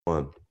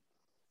One.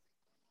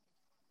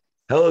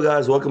 Hello,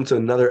 guys. Welcome to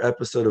another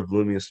episode of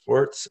Lumia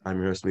Sports. I'm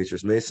your host,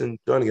 Demetrius Mason,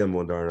 joined again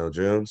by Darnell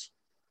Jones,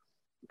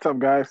 What's up,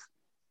 guys?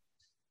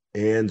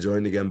 and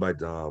joined again by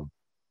Dom.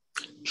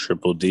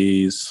 Triple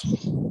D's.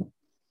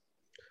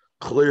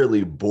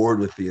 Clearly bored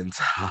with the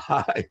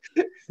entire.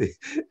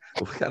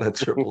 What kind of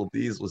triple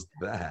D's was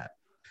that?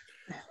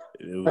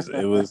 It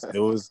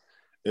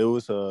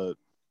was a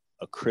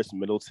Chris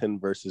Middleton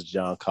versus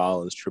John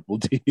Collins Triple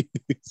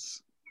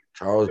D's.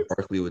 Charles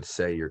Barkley would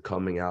say you're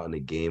coming out in a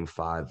game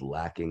 5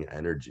 lacking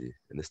energy.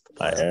 And this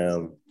I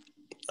am.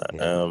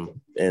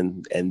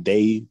 And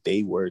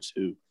they were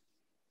too.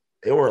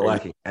 They weren't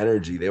lacking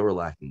energy, they were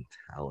lacking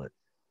talent.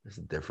 It's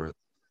different.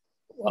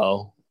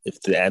 Well, if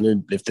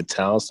the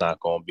talent's not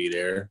gonna be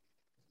there.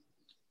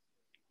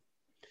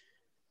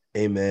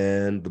 Hey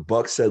man, the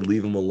Bucks said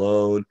leave him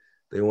alone.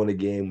 They won a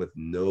game with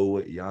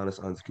no Giannis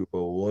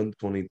Antetokounmpo,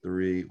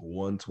 123,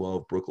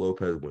 112. Brook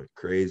Lopez went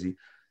crazy.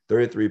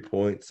 33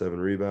 points, 7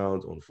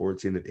 rebounds on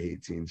 14 of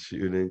 18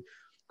 shooting.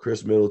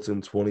 Chris Middleton,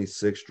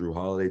 26. Drew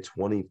Holiday,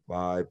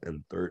 25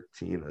 and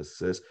 13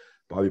 assists.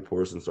 Bobby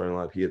Portis starting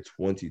lineup, he had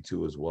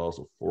 22 as well.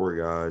 So 4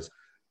 guys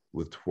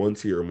with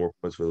 20 or more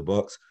points for the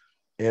Bucks.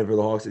 And for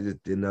the Hawks, they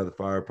just didn't have the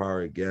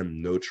firepower.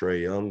 Again, no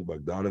Trae Young.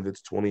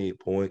 Bogdanovich, 28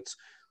 points,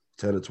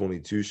 10 of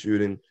 22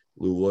 shooting.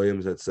 Lou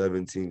Williams had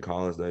 17,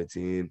 Collins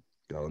 19,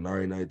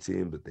 Gallinari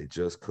 19, but they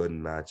just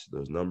couldn't match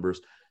those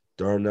numbers.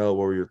 Darnell,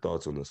 what were your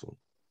thoughts on this one?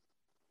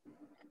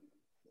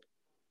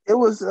 It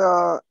was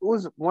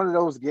one of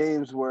those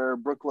games where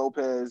Brook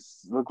Lopez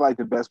looked like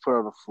the best player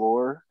on the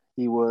floor.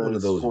 He was One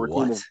of those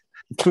 14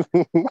 what?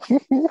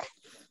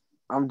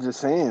 I'm just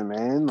saying,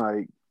 man,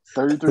 like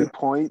 33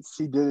 points.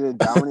 He did it in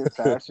dominant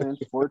fashion,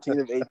 14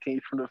 of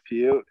 18 from the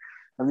field.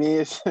 I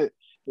mean,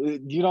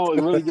 you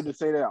don't really get to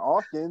say that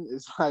often.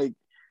 It's like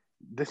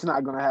this is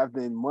not going to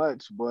happen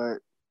much, but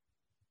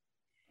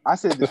I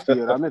said the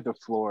field. I meant the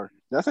floor.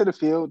 Did I say the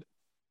field?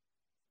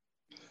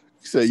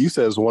 You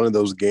said it's one of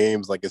those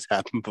games like it's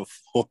happened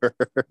before.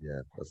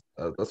 Yeah,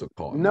 that's what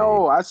called.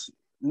 No, I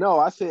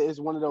said it's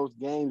one of those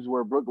games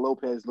where Brook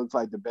Lopez looks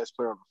like the best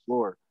player on the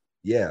floor.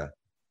 Yeah,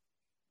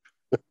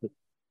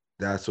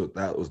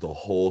 that was the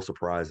whole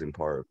surprising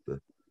part of the.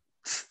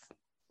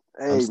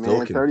 Hey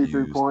man,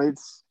 33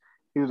 points.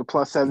 He was a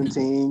plus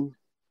 17.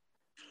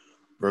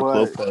 Brook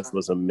Lopez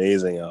was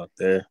amazing out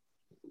there.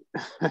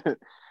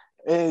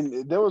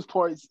 And there was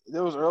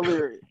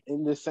earlier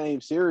in the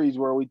same series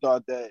where we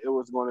thought that it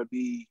was going to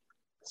be,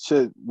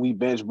 should we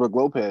bench Brook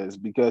Lopez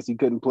because he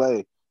couldn't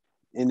play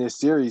in this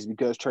series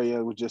because Trae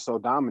Young was just so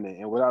dominant.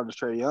 And without the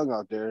Trae Young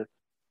out there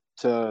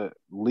to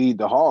lead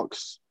the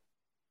Hawks,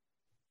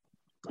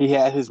 he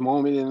had his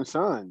moment in the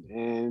sun,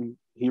 and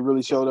he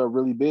really showed up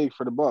really big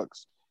for the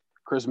Bucks.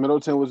 Chris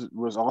Middleton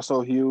was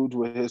also huge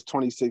with his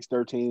 26,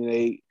 13, and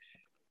 8.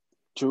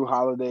 Drew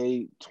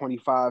Holiday,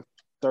 25,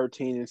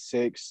 13, and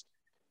 6.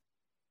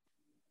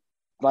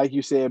 Like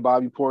you said,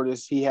 Bobby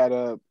Portis, he had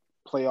a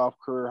playoff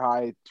career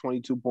high,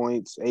 22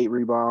 points, 8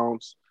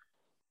 rebounds.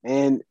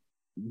 And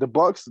the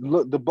Bucks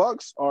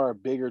are a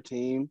bigger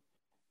team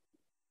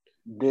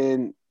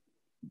than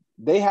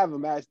they have the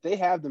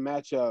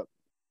matchup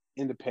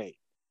in the paint.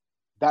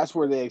 That's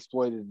where they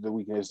exploited the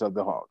weakness of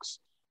the Hawks.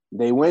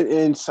 They went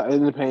inside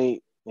in the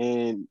paint,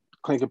 and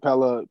Clint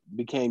Capella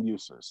became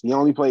useless. He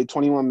only played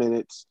 21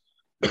 minutes.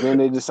 Then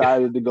they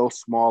decided to go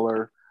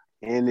smaller,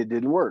 and it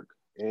didn't work.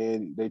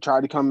 And they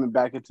tried to come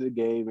back into the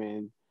game,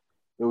 and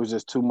it was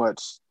just too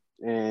much,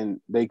 and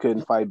they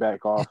couldn't fight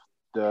back off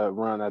the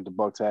run that the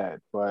Bucks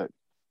had. But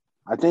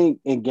I think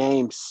in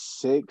Game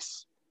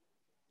 6,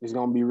 it's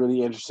going to be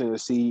really interesting to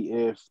see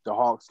if the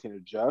Hawks can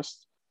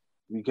adjust,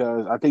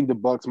 because I think the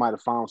Bucks might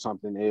have found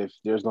something if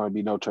there's going to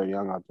be no Trae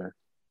Young out there.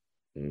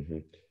 Mm-hmm.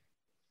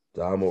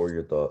 Dom, what were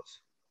your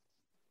thoughts?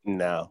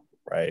 Now,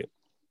 right?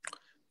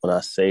 When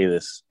I say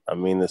this, I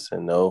mean this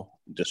in no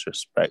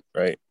disrespect,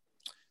 right?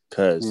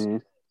 Because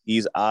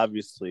he's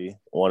obviously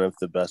one of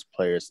the best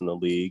players in the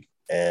league,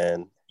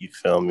 and you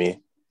feel me?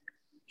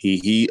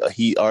 He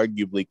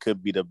arguably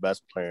could be the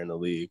best player in the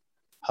league.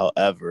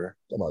 However,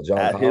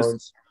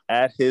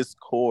 at his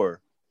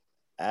core,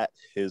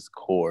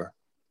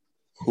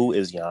 who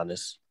is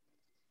Giannis?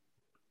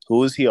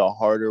 Who is he a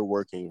harder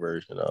working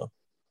version of?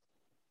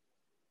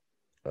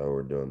 Oh,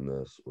 we're doing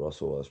this.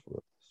 Russell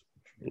Westbrook.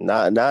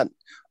 Not.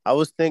 I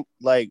was think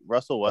like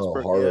Russell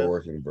Westbrook. Harder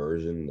working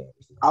version.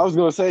 I was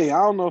gonna say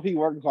I don't know if he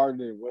worked harder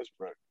than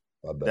Westbrook.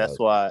 That's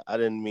why I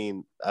didn't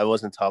mean I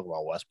wasn't talking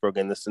about Westbrook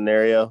in this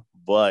scenario,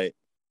 but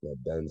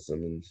Ben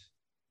Simmons.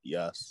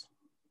 Yes.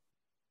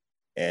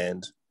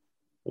 And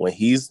when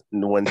he's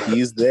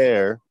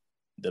there,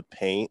 the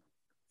paint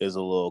is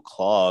a little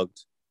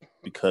clogged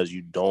because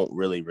you don't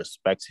really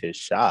respect his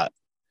shot.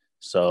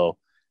 So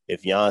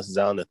if Giannis is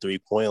on the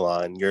 3-point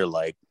line, you're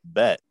like,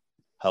 bet.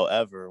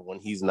 However, when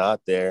he's not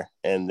there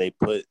and they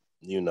put,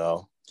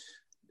 PJ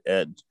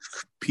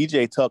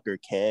Tucker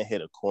can't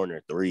hit a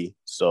corner 3.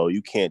 So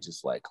you can't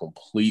just like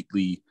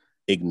completely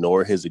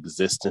ignore his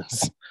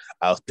existence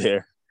out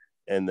there.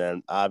 And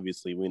then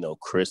obviously we know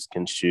Chris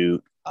can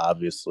shoot.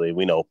 obviously.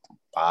 We know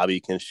Bobby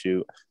can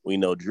shoot. We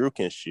know Drew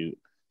can shoot.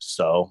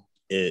 So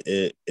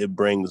it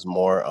brings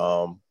more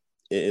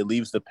it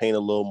leaves the paint a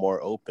little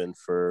more open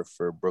for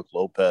Brook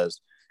Lopez.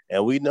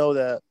 And we know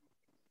that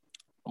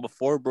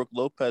before Brook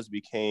Lopez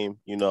became,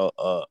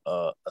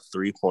 a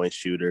 3-point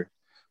shooter,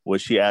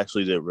 which he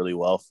actually did really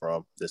well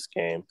from this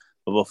game.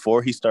 But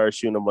before he started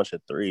shooting a bunch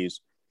of threes,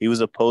 he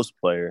was a post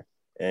player,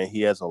 and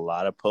he has a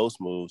lot of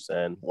post moves.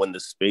 And when the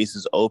space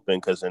is open,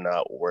 because they're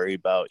not worried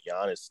about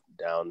Giannis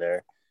down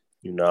there,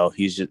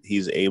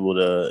 he's able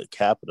to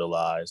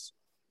capitalize.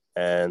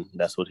 And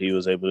that's what he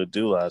was able to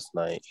do last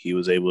night. He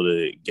was able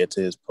to get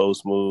to his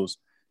post moves.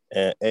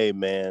 And hey,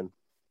 man,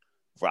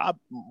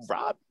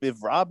 if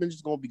Robin's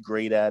just gonna be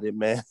great at it,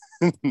 man,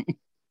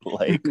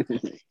 like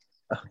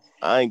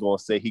I ain't gonna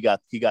say he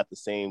got the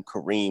same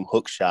Kareem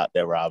hook shot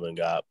that Robin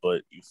got,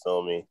 but you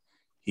feel me?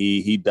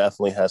 He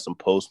definitely has some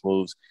post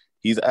moves.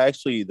 He's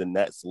actually the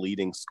Nets'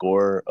 leading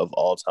scorer of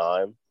all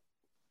time.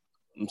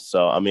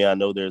 So I mean, I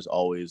know there's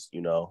always,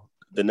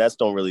 the Nets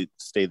don't really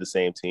stay the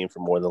same team for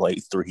more than like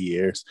 3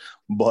 years,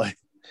 but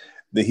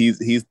he's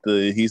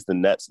the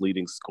Nets'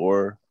 leading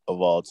scorer of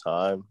all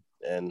time.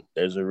 And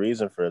there's a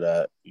reason for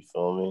that. You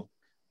feel me?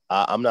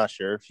 I'm not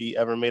sure if he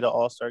ever made an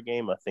All-Star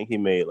game. I think he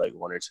made like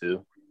 1 or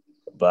 2,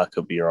 but I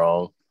could be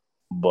wrong.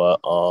 But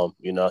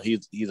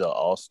he's an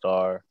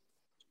All-Star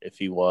if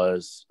he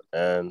was,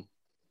 and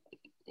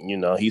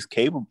he's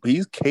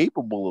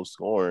capable of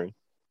scoring,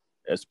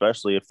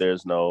 especially if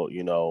there's no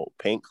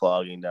paint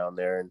clogging down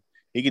there, and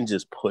he can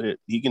just put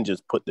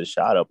the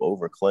shot up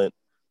over Clint.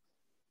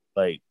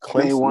 Like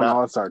Clint's made one not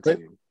All-Star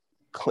team.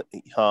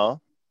 Huh?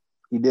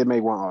 He did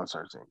make one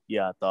All-Star team.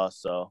 Yeah, I thought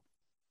so.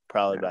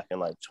 Probably back in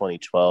like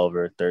 2012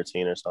 or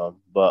 13 or something.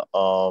 But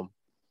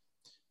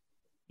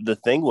the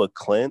thing with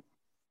Clint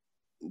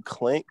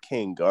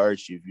can't guard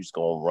you if you're just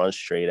gonna run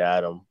straight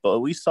at him. But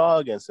we saw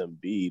against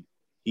Embiid,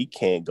 he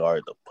can't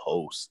guard the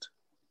post.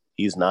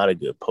 He's not a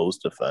good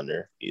post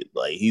defender.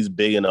 He's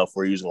big enough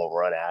where he's gonna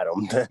run at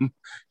him, then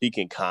he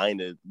can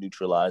kind of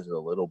neutralize it a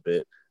little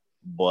bit.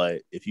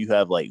 But if you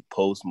have like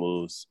post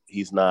moves,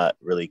 he's not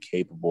really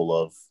capable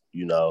of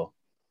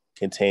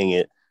containing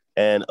it.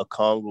 And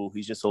Okongwu,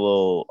 he's just a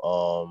little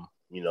a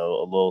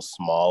little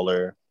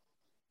smaller.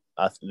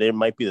 They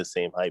might be the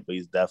same height, but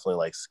he's definitely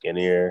like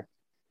skinnier,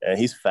 and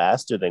he's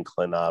faster than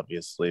Clint,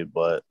 obviously.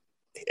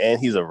 And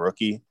he's a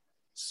rookie,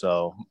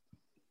 so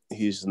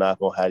he's not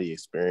gonna have the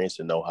experience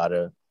to know how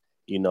to,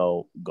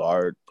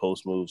 guard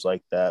post moves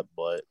like that.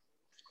 But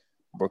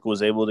Brook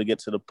was able to get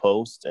to the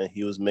post, and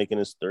he was making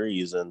his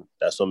threes, and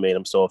that's what made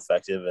him so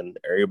effective. And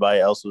everybody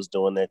else was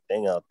doing their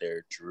thing out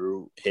there.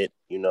 Drew hit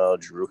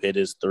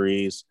his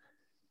threes.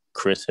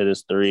 Chris hit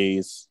his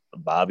threes.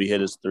 Bobby hit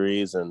his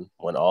threes. And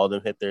when all of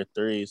them hit their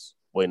threes,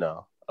 wait,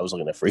 no, I was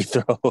looking at free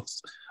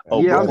throws.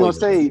 Yeah, I was gonna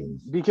say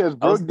because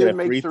Brook did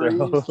make free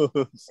threes,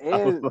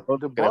 and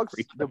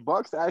the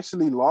Bucks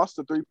actually lost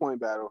the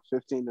 3-point battle,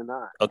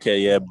 15-9. Okay,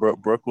 yeah,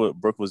 Brook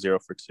was 0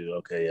 for 2.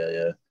 Okay,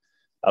 yeah.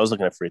 I was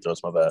looking at free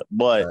throws, my bad.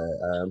 But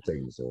I'm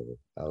taking this over.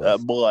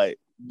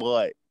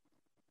 But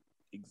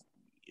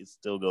it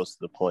still goes to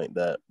the point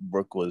that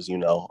Brook was,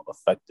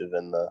 effective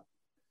in the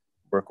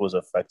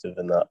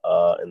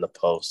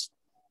post.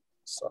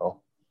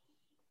 So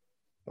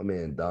my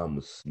man Dom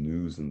was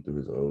snoozing through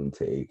his own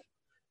take.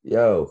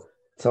 Yo,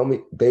 tell me,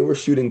 they were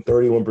shooting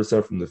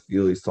 31% from the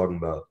field. He's talking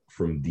about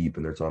from deep,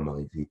 and they're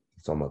talking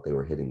about they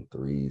were hitting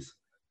threes.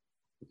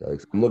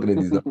 Like, I'm looking at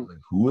these numbers, like,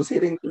 who was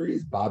hitting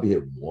threes? Bobby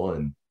hit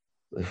 1.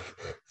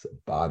 So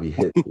Bobby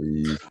hit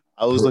 3.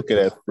 I was looking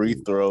at free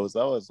throws.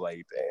 I was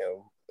like,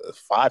 damn,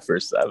 5 for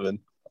 7.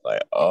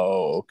 Like,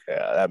 oh, okay,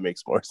 that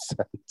makes more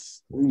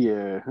sense.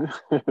 Yeah.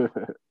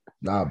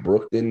 Nah,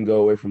 Brook didn't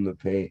go away from the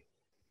paint,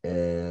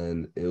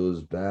 and it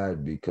was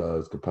bad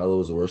because Capella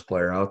was the worst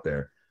player out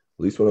there.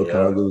 At least when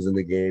Okongwu was in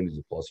the game, he's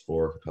a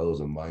 +4. Capella's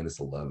a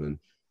 -11,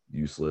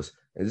 useless.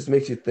 It just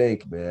makes you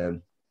think,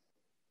 man.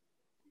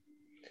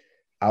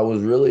 I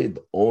was really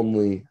the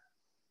only.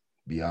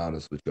 Be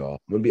honest with y'all.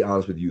 I'm gonna be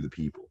honest with you, the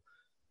people.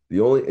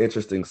 The only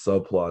interesting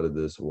subplot of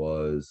this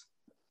was,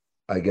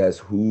 I guess,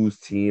 whose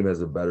team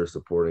has a better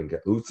supporting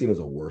cast? Whose team has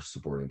a worse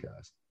supporting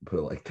cast? Put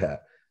it like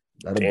that.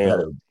 Not a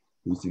better.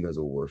 Whose team has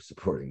a worse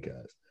supporting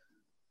cast?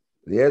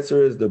 The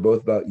answer is they're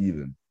both about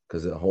even,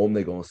 because at home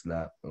they're gonna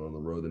snap, and on the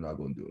road they're not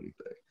gonna do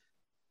anything.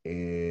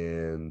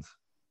 And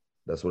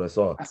that's what I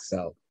saw.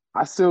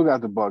 I still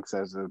got the Bucks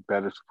as a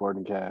better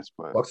supporting cast,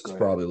 but Bucks is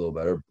probably a little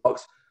better.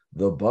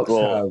 The Bucks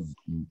have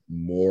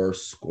more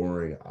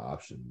scoring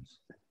options.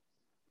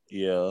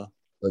 Yeah.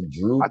 Like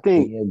Drew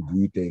can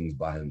do things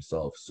by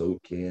himself. So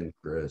can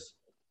Chris.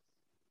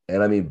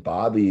 And I mean,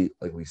 Bobby,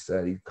 like we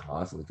said, he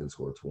constantly can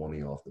score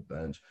 20 off the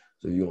bench.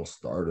 So you don't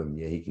start him.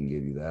 Yeah, he can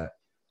give you that.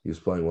 He was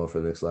playing well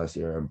for the Knicks last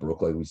year. And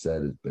Brook, like we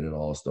said, has been an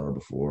all-star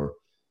before.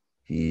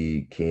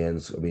 He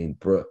can. I mean,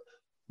 Brook,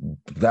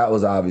 that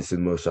was obviously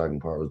the most shocking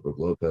part was Brook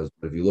Lopez.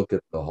 But if you look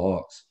at the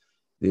Hawks,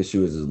 the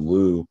issue is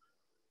Lou.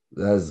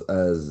 As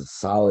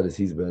solid as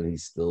he's been, he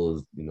still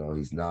is,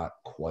 he's not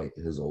quite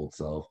his old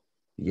self.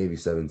 He gave you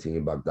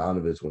 17.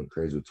 Bogdanovich went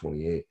crazy with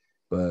 28.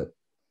 But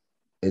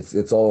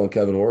it's all on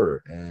Kevin Huerter.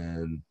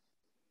 And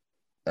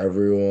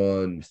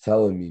everyone was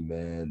telling me,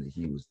 man, that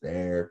he was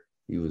there.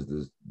 He was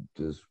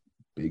this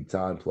big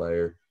time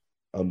player.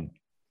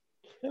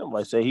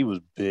 Nobody say he was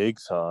big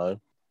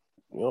time.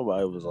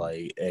 Nobody was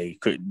like, "Hey,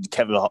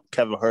 Kevin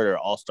Huerter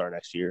All-Star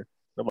next year."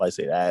 Nobody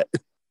say that.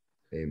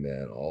 Hey,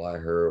 man, all I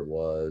heard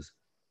was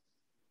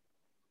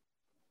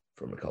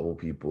from a couple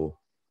people,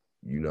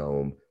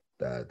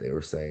 that they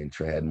were saying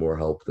Trey had more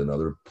help than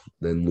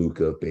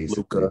Luka,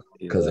 basically,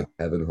 because of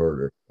Kevin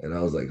Huerter. And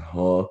I was like,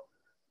 huh?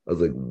 I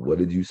was like, what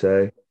did you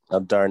say?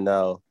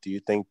 Darnell, do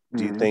you think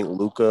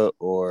Luka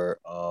or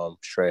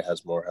Trey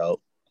has more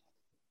help?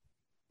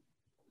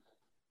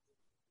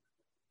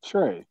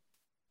 Trey.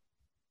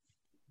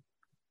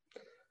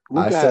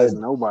 Luka has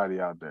nobody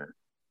out there.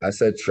 I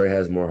said Trey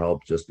has more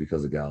help just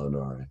because of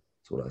Gallinari.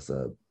 That's what I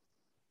said.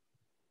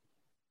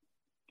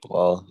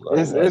 Well,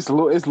 it's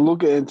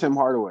Luka and Tim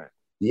Hardaway.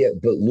 Yeah,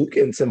 but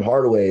Luka and Tim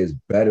Hardaway is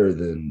better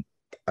than.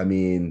 I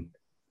mean,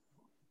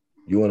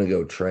 you want to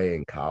go Trey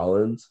and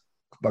Collins?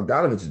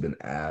 Bogdanovich has been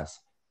ass.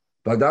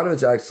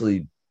 Bogdanovich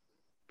actually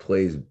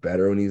plays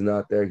better when he's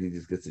not there. He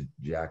just gets to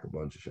jack a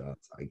bunch of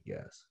shots, I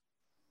guess.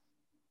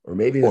 Or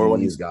maybe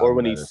when he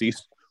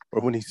sees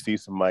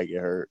somebody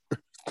get hurt,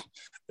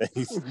 then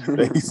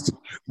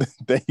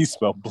he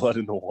smell blood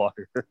in the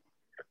water.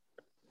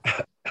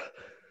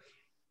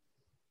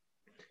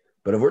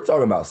 But if we're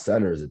talking about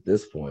centers at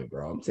this point,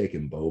 bro, I'm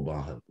taking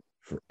Boban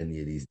for any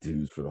of these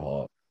dudes for the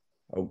Hawks.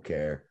 I don't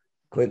care.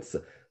 At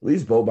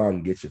least Boban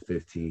can get you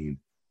 15.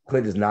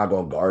 Clint is not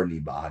going to guard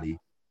anybody.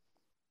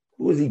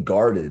 Who is he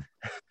guarded?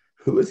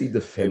 Who is he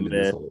defending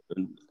this whole?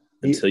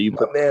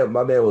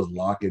 My man was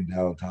locking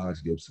down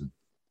Taj Gibson.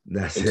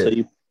 That's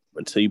it.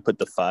 Until you put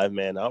the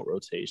 5-man out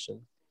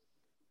rotation.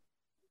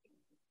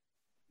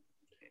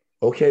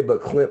 Okay,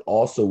 but Clint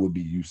also would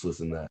be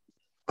useless in that.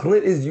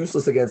 Clint is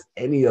useless against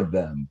any of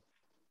them.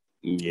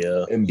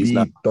 Yeah. And he's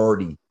not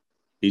 30.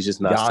 He's just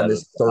not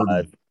Giannis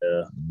 30.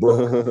 Yeah.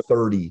 Brook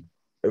 30.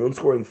 Everyone's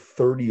scoring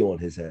 30 on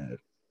his head.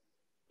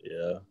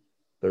 Yeah.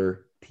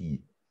 30.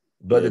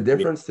 But the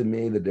difference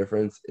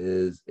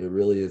is it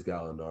really is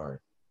Gallinari.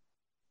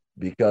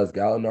 Because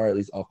Gallinari, at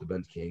least off the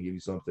bench, can give you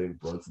something.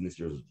 Brunson this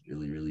year was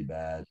really, really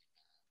bad.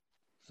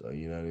 So,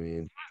 you know what I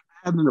mean?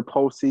 In the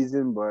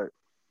postseason, but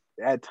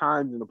at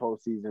times in the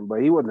postseason,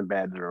 but he wasn't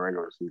bad in the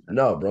regular season.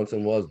 No,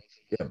 Brunson was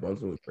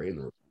great in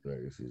the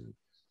regular season.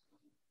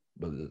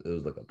 But it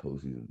was like a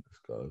postseason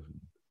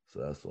discussion. So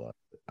that's why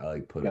I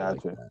like put it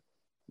like that.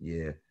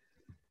 Yeah.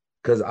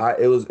 Because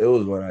it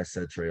was when I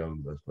said Trae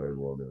Young the best player in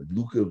the world. Like,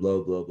 Luka,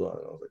 blah, blah, blah.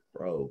 And I was like,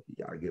 bro, you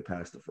gotta get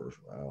past the first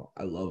round.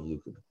 I love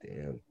Luka, but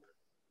damn.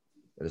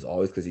 And it's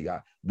always because he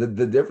got the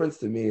difference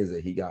to me is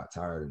that he got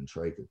tired and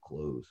Trae could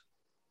close.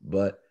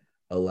 But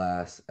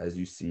alas, as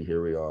you see,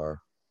 here we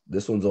are.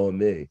 This one's on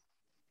me.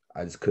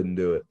 I just couldn't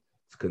do it.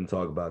 Just couldn't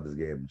talk about this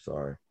game. I'm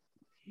sorry.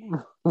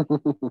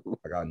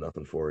 I got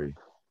nothing for you.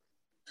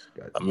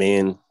 Got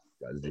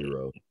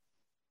 0.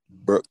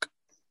 Brook.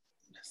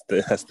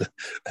 That's the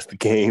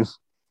game.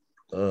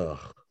 Ugh.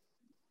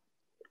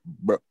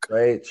 Brook.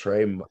 Trey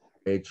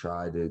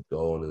tried to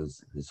go on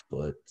his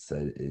foot,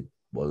 said it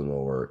wasn't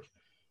gonna work.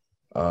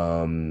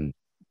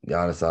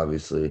 Giannis,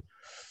 obviously.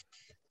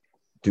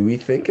 Do we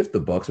think if the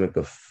Bucks make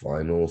the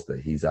finals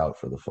that he's out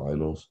for the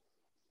finals?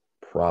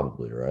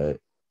 Probably, right?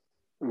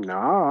 No,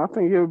 I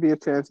think it would be a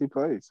chance he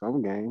plays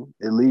some game,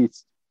 at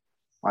least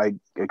like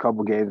a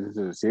couple games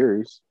into the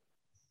series.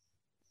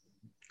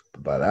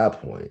 But by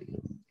that point,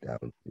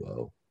 down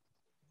low.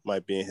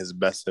 Might be in his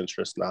best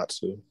interest not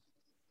to.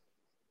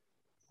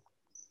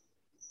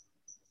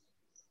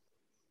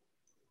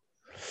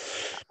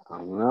 I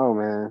don't know,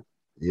 man.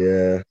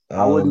 Yeah,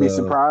 I wouldn't be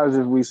surprised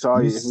if we saw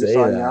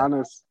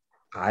Giannis.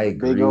 I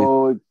agree. Big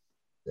old,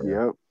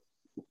 yep.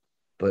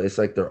 But it's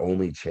like their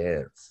only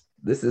chance.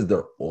 This is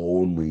their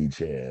only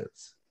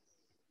chance.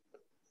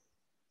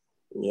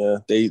 Yeah,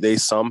 they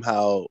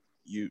somehow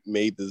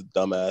made this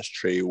dumbass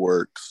trade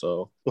work.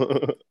 So,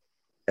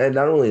 and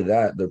not only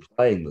that, they're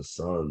playing the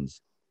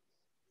Suns,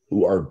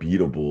 who are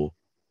beatable.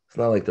 It's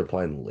not like they're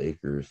playing the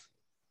Lakers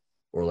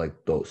or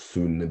like those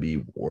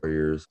soon-to-be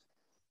Warriors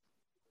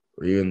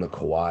or even the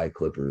Kawhi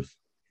Clippers.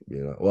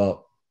 You know,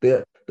 well,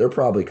 they're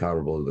probably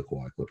comparable to the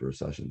Kawhi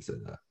Clippers. I shouldn't say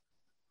that.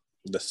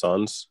 The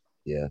Suns,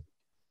 yeah.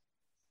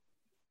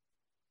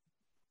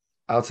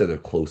 I would say they're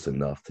close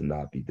enough to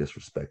not be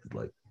disrespected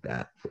like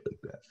that.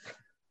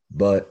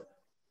 But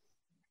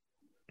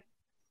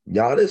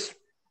Giannis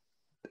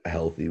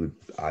healthy would,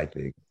 I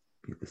think,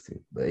 beat this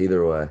team. But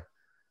either way,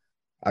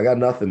 I got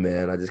nothing,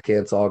 man. I just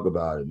can't talk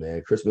about it,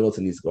 man. Chris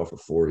Middleton needs to go for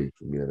 40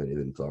 for me to have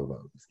anything to talk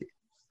about this game.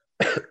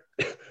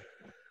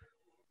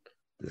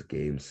 This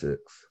game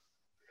 6.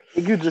 I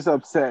think you're just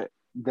upset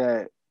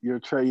that your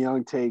Trae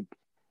Young take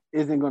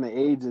isn't going to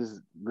age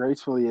as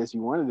gracefully as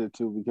you wanted it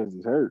to because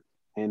he's hurt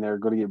and they're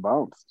going to get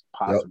bounced,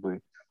 possibly.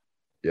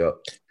 Yep.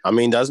 I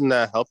mean, doesn't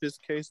that help his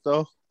case,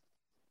 though?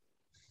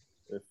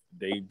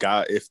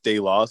 If they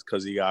lost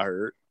because he got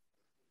hurt?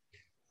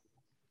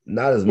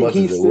 Not as I think much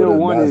he as it would still have,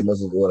 not as wanted, much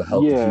as it would have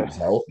helped if he yeah, was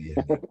healthy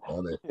and had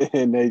done it.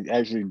 and they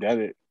actually did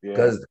it. Yeah,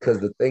 Because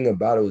the thing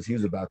about it was he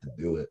was about to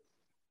do it.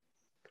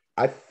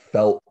 I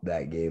felt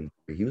that game.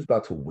 He was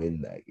about to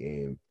win that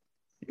game.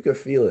 You could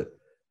feel it.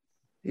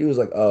 He was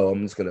like, "Oh,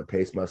 I'm just gonna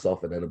pace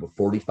myself and end up with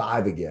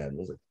 45 again." I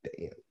was like,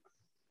 "Damn."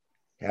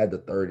 Had the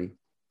 30.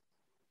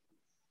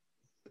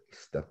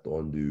 Stepped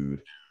on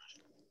dude.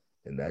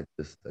 And that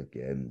just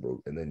again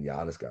broke. And then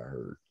Giannis got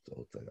hurt.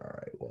 So it's like, all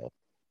right, well,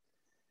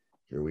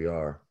 here we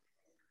are.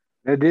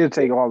 that did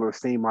take all the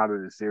steam out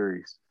of the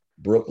series.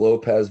 Brooke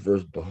Lopez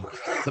versus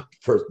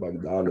first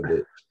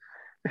Bogdanovich.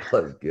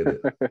 Let's get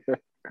it.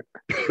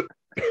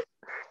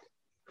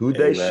 Who'd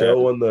Hey, they man.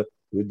 show on the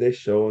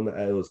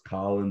it was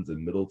Collins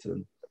and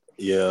Middleton.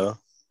 Yeah.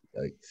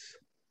 Yikes.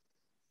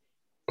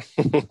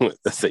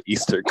 That's the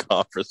Eastern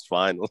Conference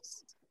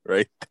Finals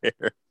right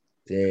there.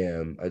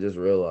 Damn, I just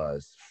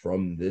realized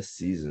from this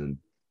season,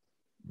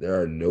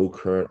 there are no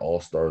current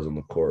All-Stars on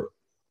the court.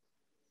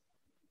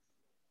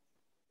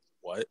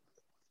 What?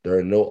 There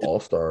are no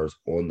All-Stars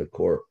on the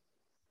court.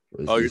 For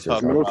this Oh, you're Eastern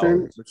talking Conference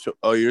Middleton? about.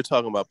 Oh, you're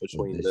talking about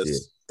between this year.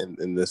 this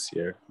and this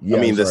year. Yeah, I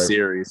mean, I'm the sorry.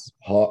 series.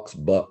 Hawks,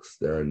 Bucks.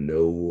 There are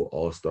no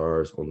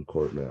All-Stars on the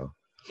court now.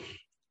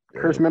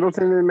 Chris Damn.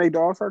 Middleton didn't make the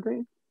All-Star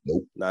team?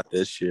 Nope. Not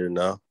this year.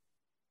 No,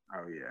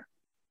 Oh, yeah.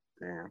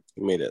 Damn.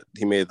 he made it.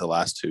 He made it the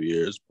last 2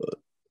 years, but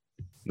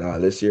Nah,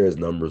 this year his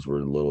numbers were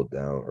a little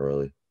down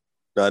early.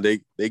 no, they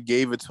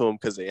gave it to him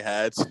because they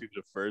had to.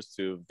 The first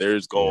two,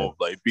 there's going to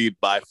like be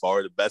by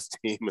far the best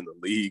team in the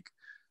league.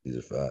 These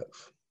are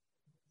facts.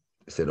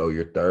 They said, "Oh,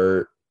 you're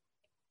third.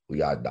 We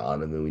got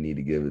Donovan. We need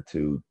to give it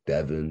to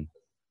Devin."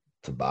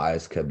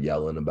 Tobias kept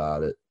yelling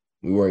about it.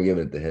 We weren't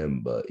giving it to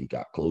him, but he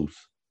got close.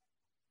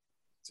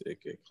 Did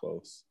get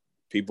close.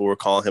 People were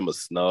calling him a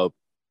snub.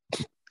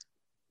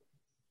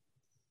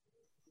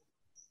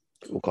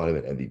 We'll call him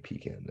an MVP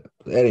candidate.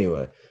 But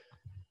anyway,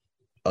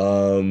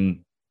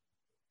 I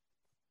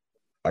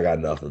got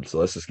nothing. So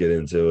let's just get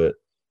into it.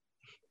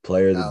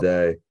 Player of the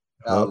day.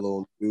 Got a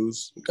little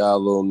news.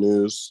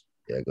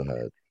 Yeah, go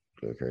ahead.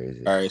 Go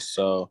crazy. All right,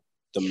 so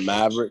the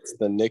Mavericks,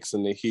 the Knicks,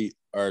 and the Heat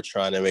are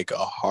trying to make a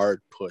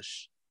hard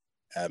push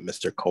at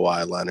Mr.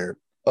 Kawhi Leonard.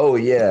 Oh,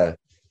 yeah.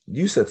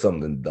 You said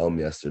something dumb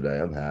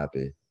yesterday. I'm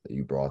happy that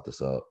you brought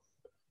this up.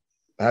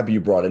 I'm happy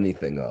you brought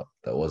anything up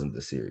that wasn't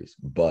the series,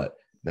 but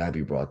I'm happy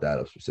you brought that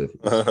up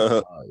specifically.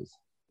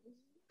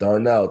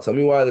 Darnell, tell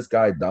me why this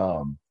guy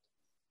Dom.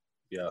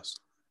 Yes.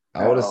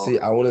 I want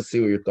to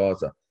see what your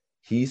thoughts are.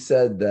 He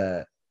said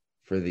that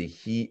for the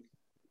Heat,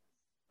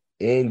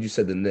 and you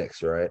said the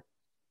Knicks, right?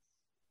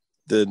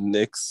 The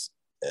Knicks.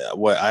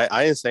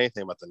 I didn't say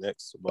anything about the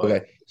Knicks. But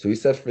Okay, so he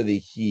said for the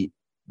Heat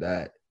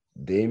that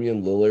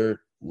Damian Lillard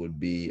would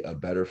be a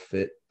better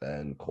fit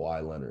than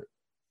Kawhi Leonard.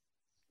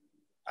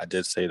 I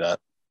did say that.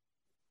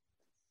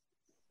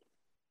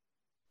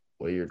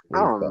 What are your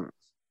thoughts?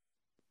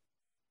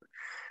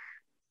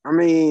 I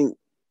mean,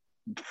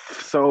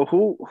 so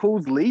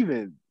who's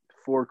leaving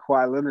for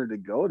Kawhi Leonard to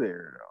go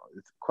there? Though?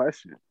 It's a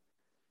question.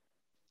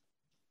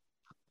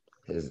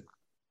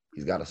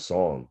 He's got a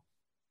song.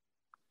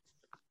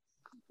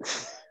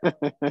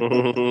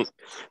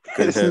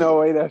 There's no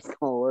way that's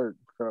gonna work,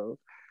 bro.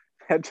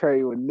 That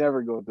trade would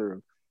never go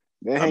through.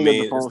 They hang up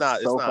the phone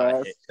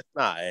fast. It's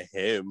not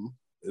him.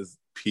 It's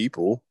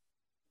people.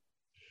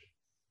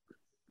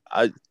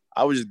 I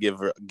would just give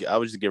her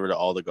to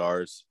all the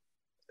guards,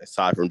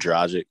 aside from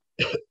Dragic,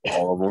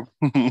 all of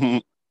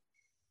them.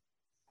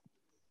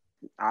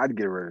 I'd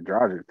get rid of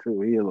Dragic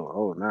too. He's a little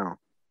old now.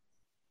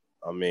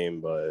 I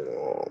mean,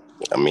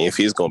 if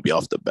he's gonna be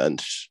off the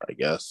bench, I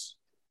guess,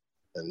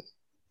 and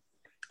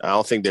I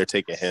don't think they're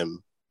taking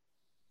him.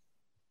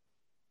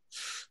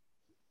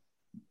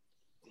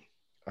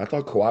 I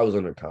thought Kawhi was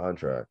under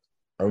contract.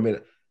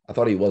 I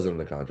thought he wasn't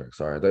under contract.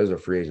 Sorry, I thought he was a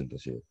free agent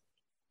this year.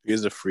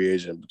 He's a free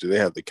agent, but do they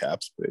have the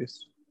cap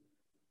space?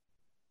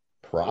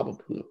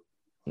 Probably.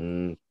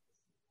 Dragic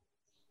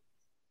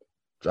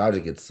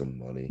gets some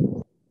money.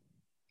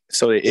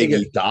 So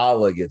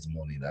Iguodala gets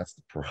money. That's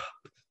the problem.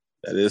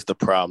 That is the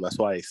problem. That's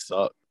why he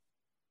suck.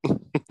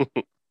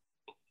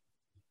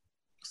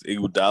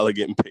 Iguodala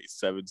getting paid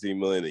 $17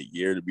 million a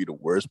year to be the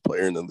worst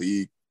player in the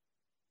league.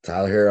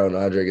 Tyler Hero and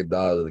Andre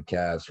Iguodala to the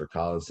Cavs for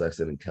Colin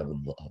Sexton and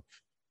Kevin Love.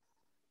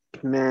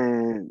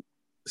 Man,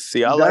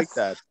 see, I like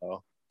that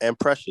though, and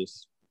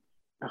Precious.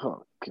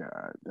 Oh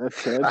God,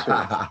 that's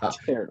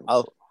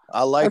terrible.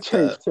 I like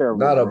that. Terrible,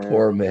 not a man.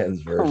 poor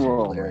man's version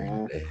on, of Larry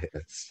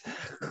Nance.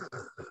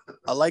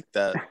 I like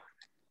that.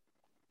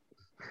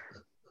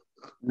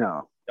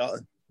 No,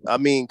 I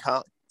mean,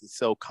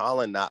 so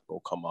Colin not gonna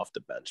come off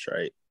the bench,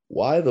 right?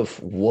 Why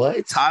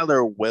what?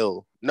 Tyler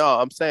will. No,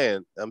 I'm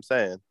saying.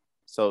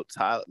 So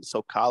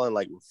Colin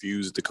like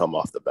refused to come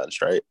off the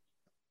bench, right?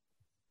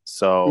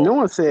 So no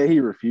one said he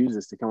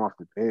refuses to come off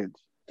the bench.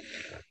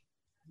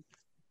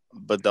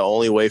 But the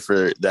only way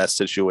for that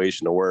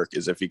situation to work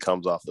is if he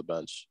comes off the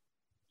bench.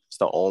 It's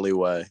the only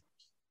way.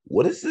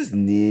 What is this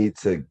need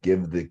to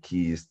give the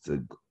keys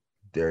to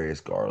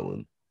Darius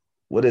Garland?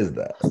 What is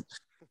that?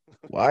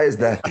 Why is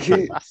that the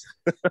case?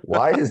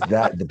 Why is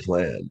that the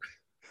plan?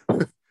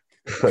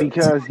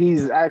 Because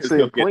he's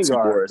actually a He'll get point 2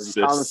 more guard. And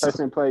Colin assists.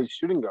 Sexton plays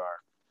shooting guard.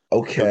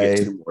 He'll get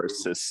Okay, 2 more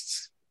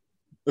assists.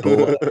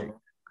 but like,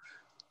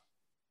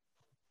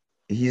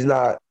 he's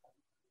not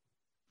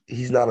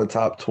a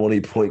top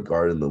 20 point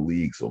guard in the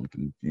league, so I'm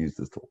confused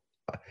as to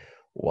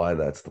why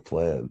that's the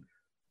plan.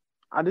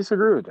 I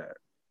disagree with that.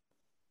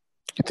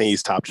 You think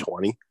he's top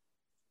 20?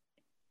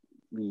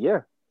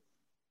 Yeah.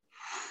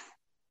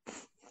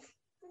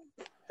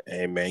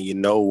 Hey, man, you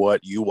know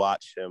what? You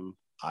watch him.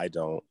 I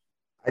don't.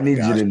 I need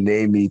you Gosh. to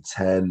name me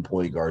 10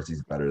 point guards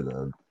he's better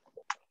than.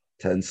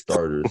 10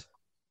 starters.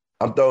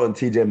 I'm throwing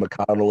TJ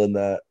McConnell in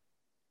that.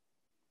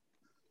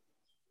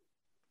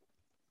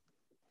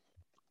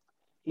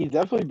 He's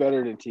definitely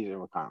better than TJ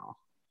McConnell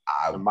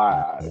in my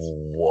eyes.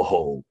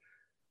 Whoa.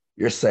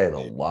 You're saying a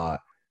lot.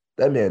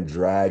 That man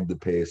dragged the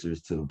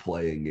Pacers to the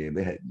playing game.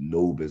 They had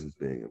no business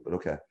being in, but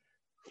okay.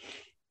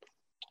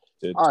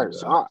 All right,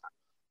 so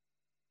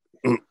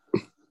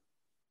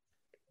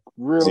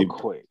real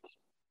quick.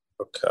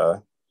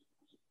 Okay.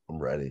 I'm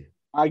ready.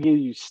 I give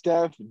you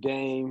Steph,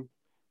 Dame,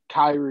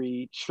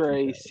 Kyrie,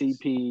 Trey,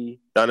 CP.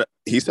 No,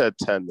 he said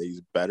 10 that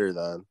he's better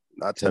than.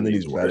 Not 10 that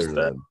he's worse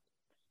than.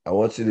 I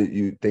want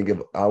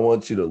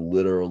you to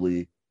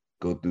literally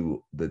go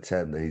through the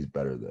 10 that he's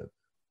better than.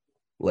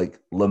 Like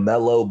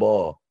LaMelo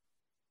Ball.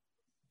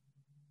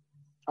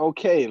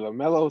 Okay,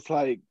 LaMelo's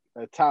like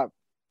a top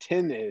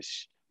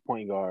 10-ish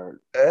point guard.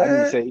 I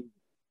didn't say.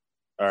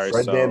 All right,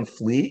 Fred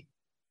VanVleet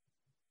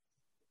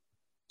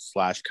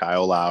 /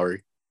 Kyle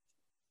Lowry.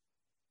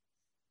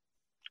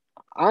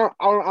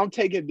 I'm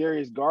taking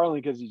Darius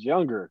Garland because he's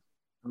younger.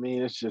 I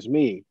mean, it's just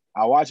me.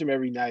 I watch him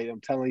every night.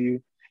 I'm telling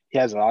you, he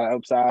has a lot of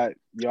upside.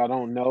 Y'all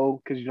don't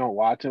know because you don't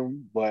watch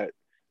him, but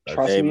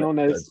trust me on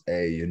this.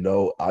 Hey, you're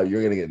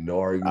gonna get no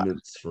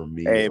arguments from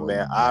me. Hey,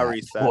 man, I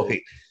already said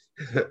it.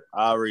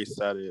 I already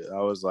said it.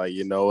 I was like,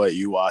 you know what?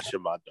 You watch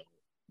him, I don't.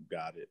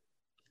 Got it.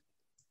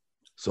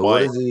 So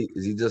what is he?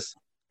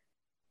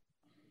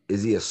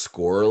 Is he a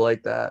scorer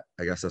like that?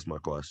 I guess that's my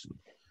question.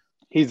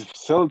 He's a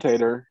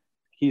facilitator.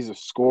 He's a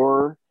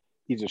scorer.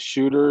 He's a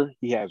shooter.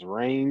 He has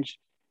range.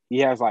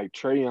 He has like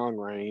Trae Young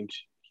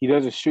range. He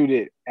doesn't shoot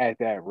it at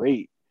that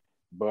rate,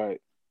 but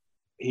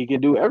he can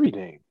do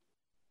everything.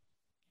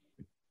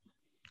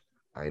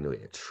 I know he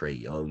had Trae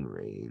Young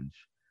range.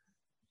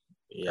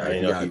 Yeah,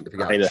 if you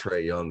got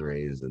Trae Young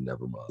range, then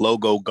never mind.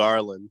 Logo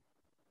Garland.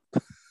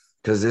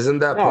 Because isn't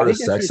that part of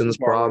Sexton's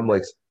problem?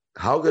 Like,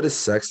 how good is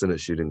Sexton at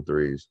shooting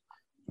threes?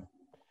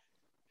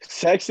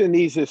 Sexton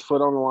needs his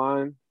foot on the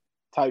line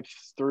type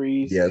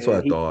threes. Yeah, that's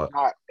what I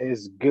thought.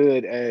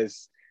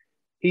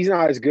 He's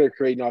not as good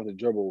creating off the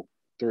dribble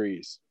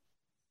threes.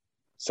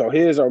 So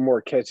his are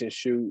more catch and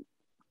shoot,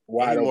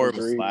 wide open more of a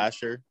threes.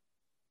 slasher.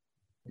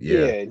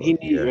 Yeah,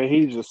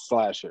 he's a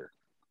slasher.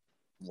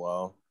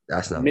 Wow.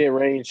 That's not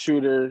mid-range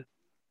shooter.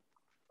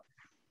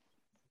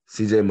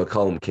 CJ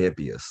McCollum can't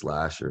be a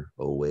slasher.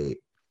 Oh wait,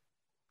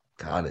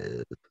 kind of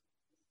is.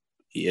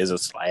 He is a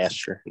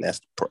slasher, and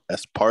that's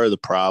part of the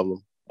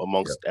problem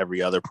amongst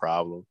every other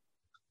problem.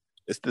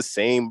 It's the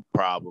same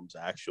problems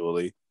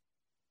actually.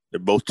 They're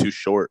both too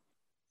short.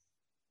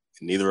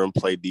 And neither of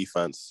them play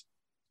defense.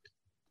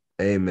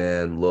 Hey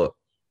man, look.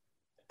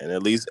 And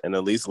at least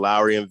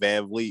Lowry and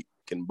VanVleet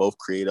can both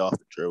create off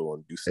the dribble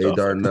and do stuff. Hey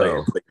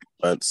Darnell. Play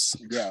defense.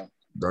 Yeah.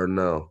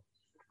 Darnell,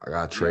 I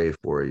got a trade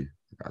for you.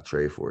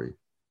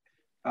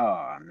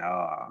 Oh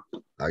no!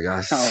 I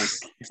got.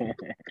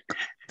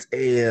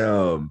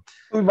 Damn.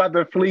 Who's about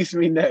to fleece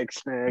me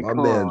next, man? My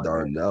man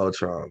Darnell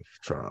trying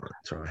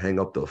to hang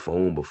up the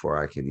phone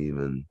before I can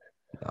even.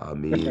 I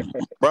mean,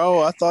 bro,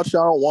 I thought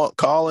y'all don't want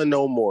Colin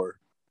no more.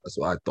 That's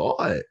what I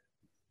thought.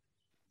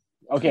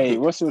 Okay,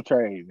 what's the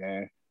trade,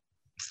 man?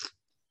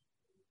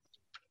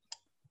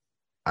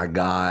 I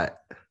got.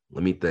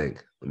 Let me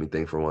think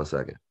for 1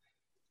 second.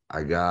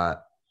 I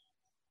got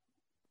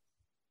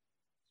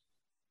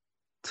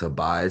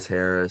Tobias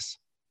Harris,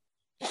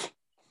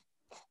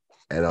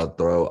 and I'll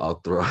throw.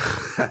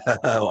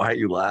 Why are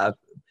you laughing?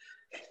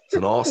 It's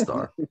an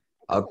all-star.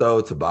 I'll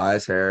throw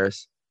Tobias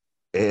Harris,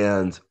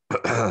 and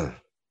I'm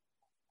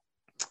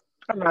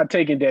not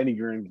taking Danny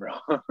Green, bro.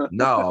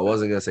 No, I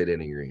wasn't gonna say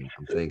Danny Green.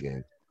 I'm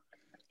thinking.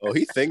 Oh,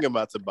 he's thinking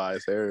about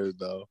Tobias Harris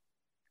though.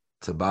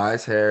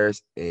 Tobias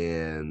Harris,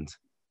 and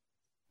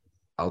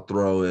I'll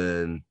throw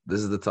in.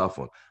 This is the tough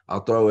one.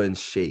 I'll throw in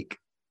Shake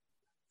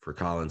for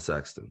Colin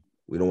Sexton.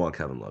 We don't want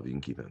Kevin Love. You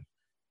can keep him.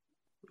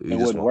 It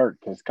wouldn't work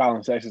because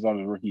Colin Sexton's on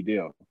his rookie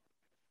deal.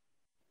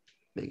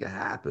 Make it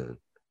happen.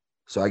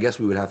 So I guess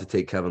we would have to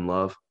take Kevin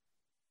Love.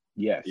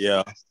 Yes.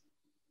 Yeah.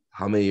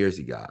 How many years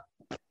he got?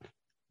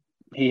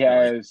 He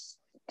has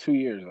 2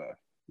 years left.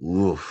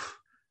 Oof.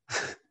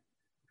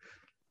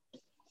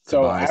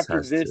 So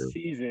after this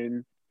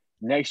season,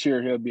 next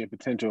year he'll be a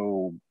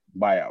potential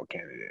buyout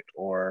candidate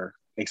or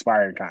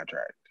expiring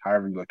contract,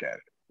 however you look at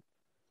it.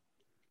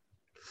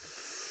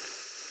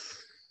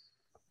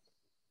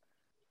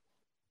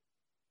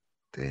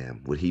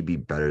 Damn, would he be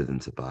better than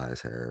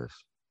Tobias Harris?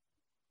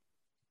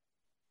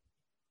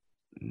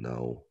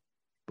 No.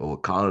 But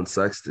would Colin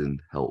Sexton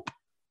help?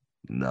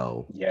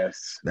 No.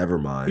 Yes, Never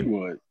he mind.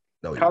 would.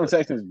 No, he Colin would.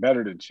 Sexton is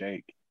better than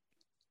Shake.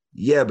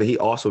 Yeah, but he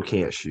also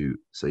can't shoot.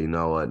 So you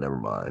know what? Never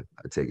mind.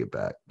 I take it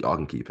back. Y'all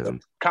can keep him.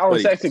 Colin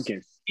Wait. Sexton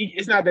can.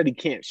 It's not that he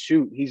can't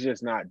shoot. He's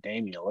just not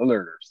Damian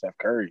Lillard or Steph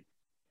Curry.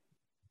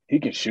 He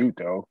can shoot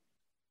though.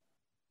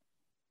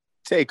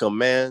 Take him,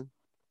 man.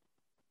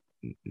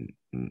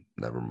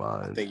 Never I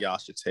mind. think y'all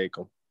should take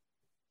him.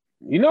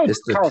 You know,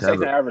 It's the Colin Sexton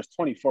Kevin. averaged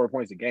 24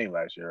 points a game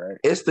last year, right?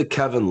 It's the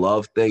Kevin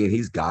Love thing, and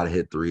he's got to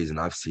hit threes. And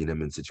I've seen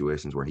him in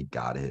situations where he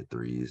got to hit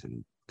threes, and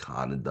he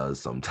kind of does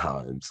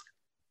sometimes.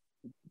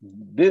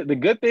 The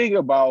good thing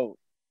about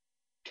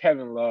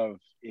Kevin Love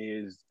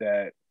is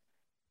that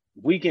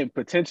we can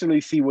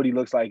potentially see what he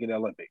looks like in the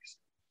Olympics.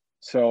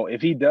 So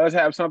if he does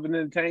have something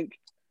in the tank,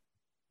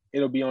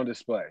 it'll be on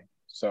display.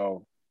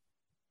 So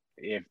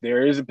if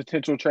there is a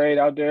potential trade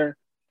out there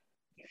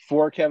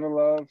for Kevin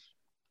Love,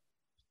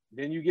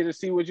 then you get to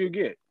see what you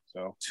get.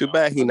 So Too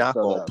bad he not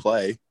throw that gonna out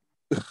play.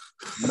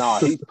 No,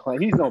 he's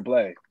playing. He's gonna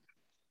play.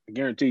 I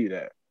guarantee you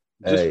that.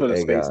 Just for the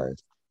space.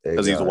 guys.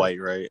 Because he's white,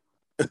 right?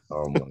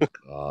 Oh my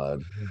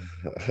god.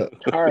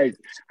 All right,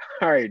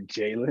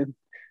 Jalen.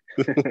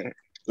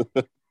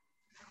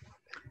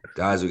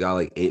 Guys, we got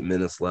like 8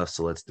 minutes left,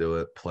 so let's do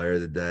it. Player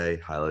of the day,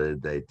 highlight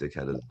of the day,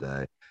 dickhead of the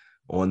day.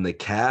 On the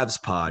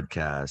Cavs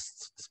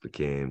podcast, this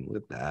became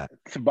look at that.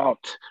 It's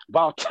about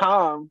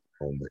time.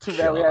 Oh my Too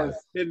bad we had god. to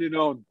spend it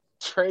on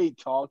trade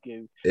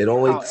talking. It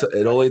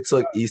only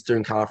took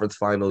Eastern Conference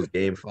Finals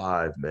Game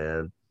 5,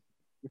 man.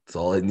 That's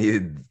all it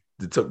needed.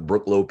 It took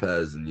Brook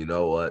Lopez, and you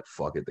know what?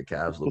 Fuck it. The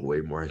Cavs look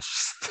way more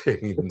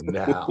interesting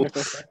now.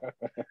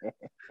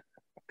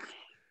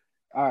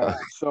 All right,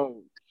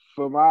 so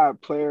for my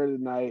player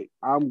tonight,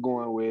 I'm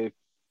gonna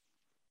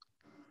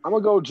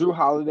go Drew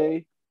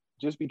Holiday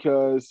just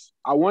because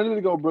I wanted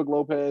to go Brook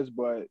Lopez,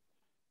 but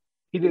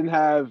he didn't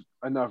have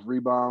enough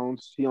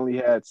rebounds. He only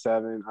had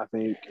 7, I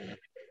think,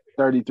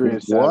 33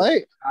 and 7.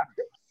 What?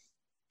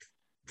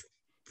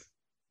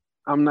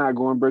 I'm not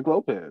going Brook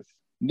Lopez.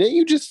 Didn't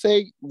you just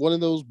say one of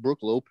those Brook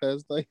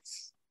Lopez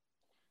nights?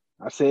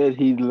 I said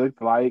he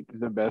looked like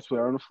the best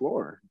player on the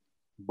floor,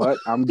 but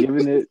I'm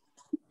giving it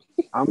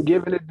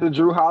to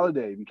Drew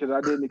Holiday because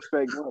I didn't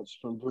expect much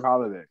from Drew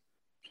Holiday.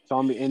 So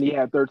and he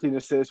had 13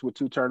 assists with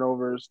 2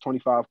 turnovers,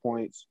 25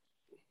 points.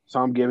 So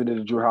I'm giving it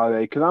to Drew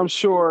Holiday because I'm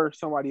sure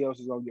somebody else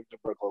is gonna give it to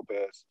Brook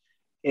Lopez,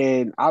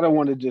 and I don't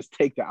want to just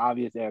take the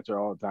obvious answer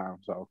all the time.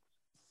 So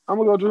I'm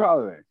gonna go Drew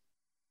Holiday.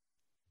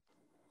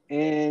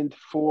 And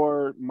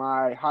for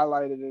my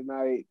highlight of the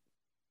night,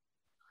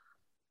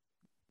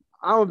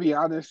 I'm gonna be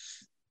honest,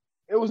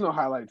 it was no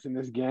highlights in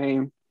this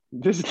game.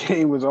 This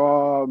game was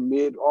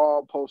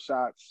all post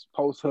shots,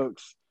 post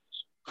hooks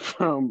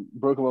from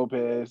Brook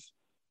Lopez,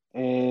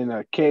 and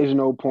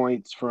occasional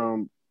points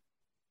from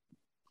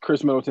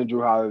Chris Middleton,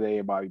 Drew Holiday,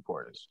 and Bobby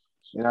Portis.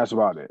 And that's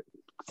about it.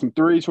 Some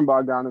threes from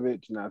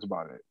Bogdanovich, and that's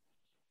about it.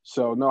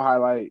 So no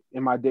highlight.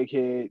 In my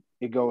dickhead,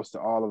 it goes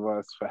to all of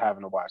us for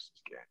having to watch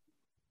this game.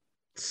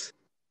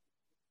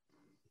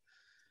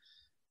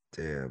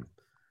 Damn.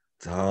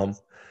 Tom.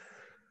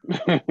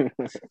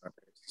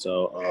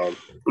 So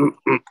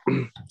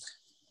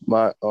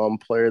my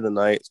player of the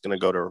night is gonna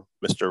go to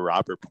Mr.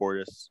 Robert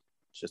Portis,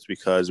 just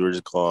because we're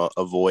just gonna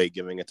avoid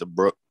giving it to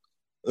Brook.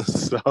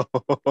 So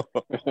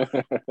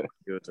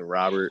give it to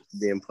Robert,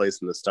 being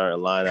placed in the starting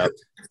lineup,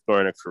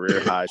 scoring a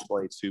career high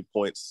 22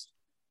 points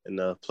in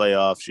the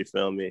playoffs. You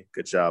feel me?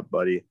 Good job,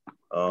 buddy.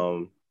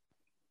 My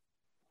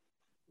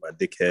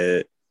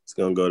dickhead is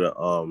gonna go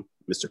to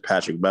Mr.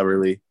 Patrick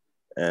Beverly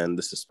and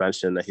the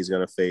suspension that he's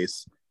gonna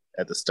face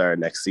at the start of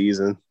next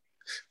season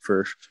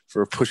for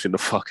pushing the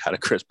fuck out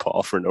of Chris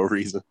Paul for no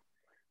reason.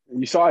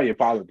 You saw he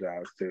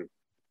apologized too.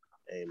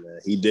 Hey man,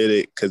 he did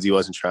it because he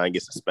wasn't trying to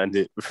get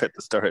suspended at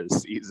the start of the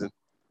season.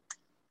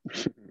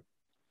 Hey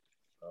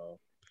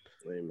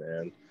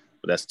man,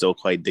 but that's still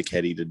quite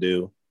dickheady to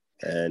do,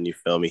 and you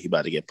feel me? He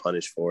about to get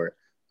punished for it.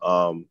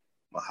 My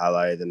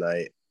highlight of the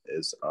night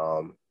is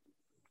all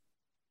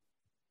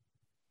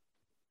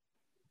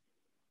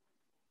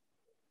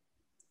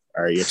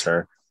right, your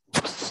turn.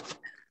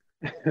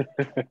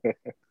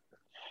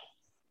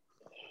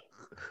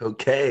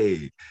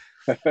 Okay.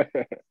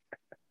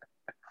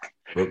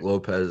 Brook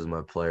Lopez is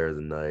my player of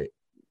the night.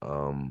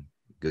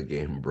 Good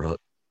game, Brook.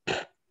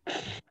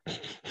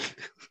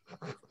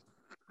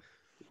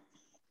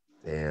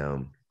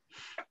 Damn.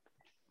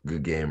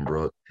 Good game,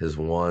 Brook. His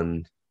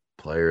one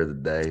player of the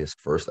day, his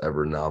first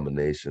ever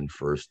nomination,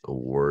 first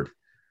award.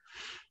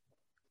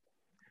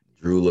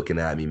 Drew looking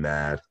at me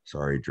mad.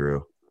 Sorry,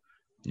 Drew.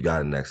 You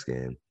got it next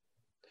game.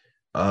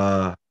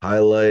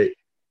 Highlight.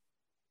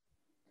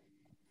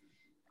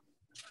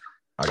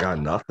 I got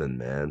nothing,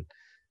 man.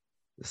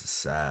 This is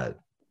sad.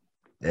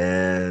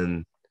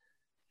 And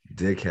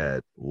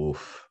dickhead.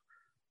 Woof.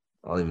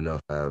 I don't even know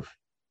if I have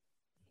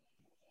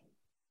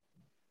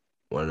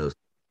one of those.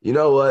 You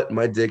know what?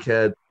 My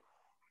dickhead.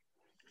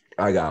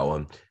 I got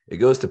one. It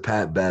goes to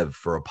Pat Bev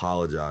for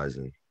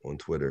apologizing on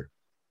Twitter.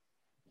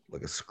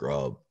 Like a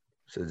scrub.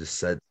 Should have just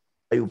said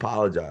Why you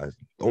apologize?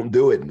 Don't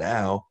do it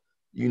now.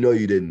 You know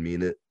you didn't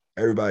mean it.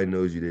 Everybody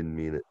knows you didn't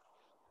mean it.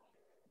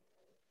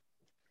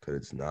 Could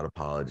it's not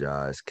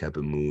apologize, kept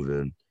it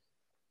moving.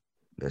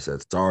 They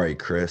said, sorry,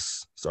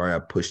 Chris. Sorry I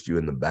pushed you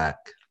in the back.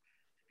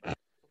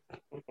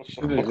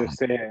 Should have just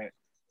said.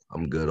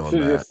 I'm good on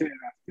Should have that. just said.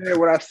 I said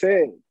what I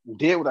said.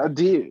 Did what I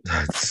did.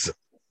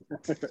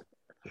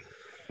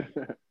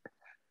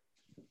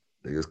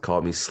 They just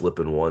caught me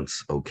slipping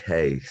once.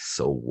 Okay,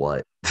 so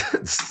what?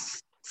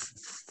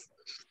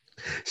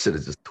 Should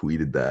have just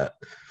tweeted that.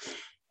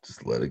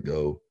 Just let it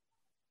go.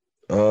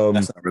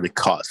 That's not really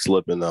caught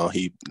slipping though.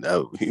 He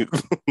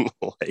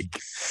like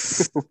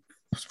it's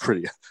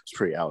pretty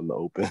out in the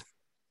open.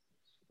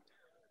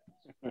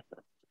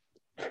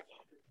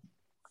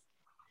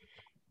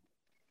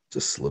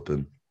 Just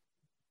slipping.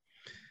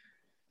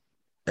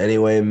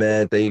 Anyway,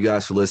 man, thank you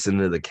guys for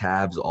listening to the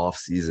Cavs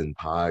off-season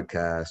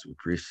podcast. We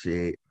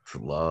appreciate for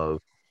love.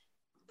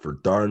 For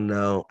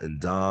Darnell and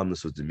Dom,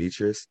 this was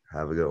Demetrius.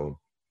 Have a good one.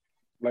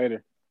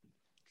 Later.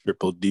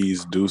 Triple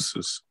D's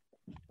deuces.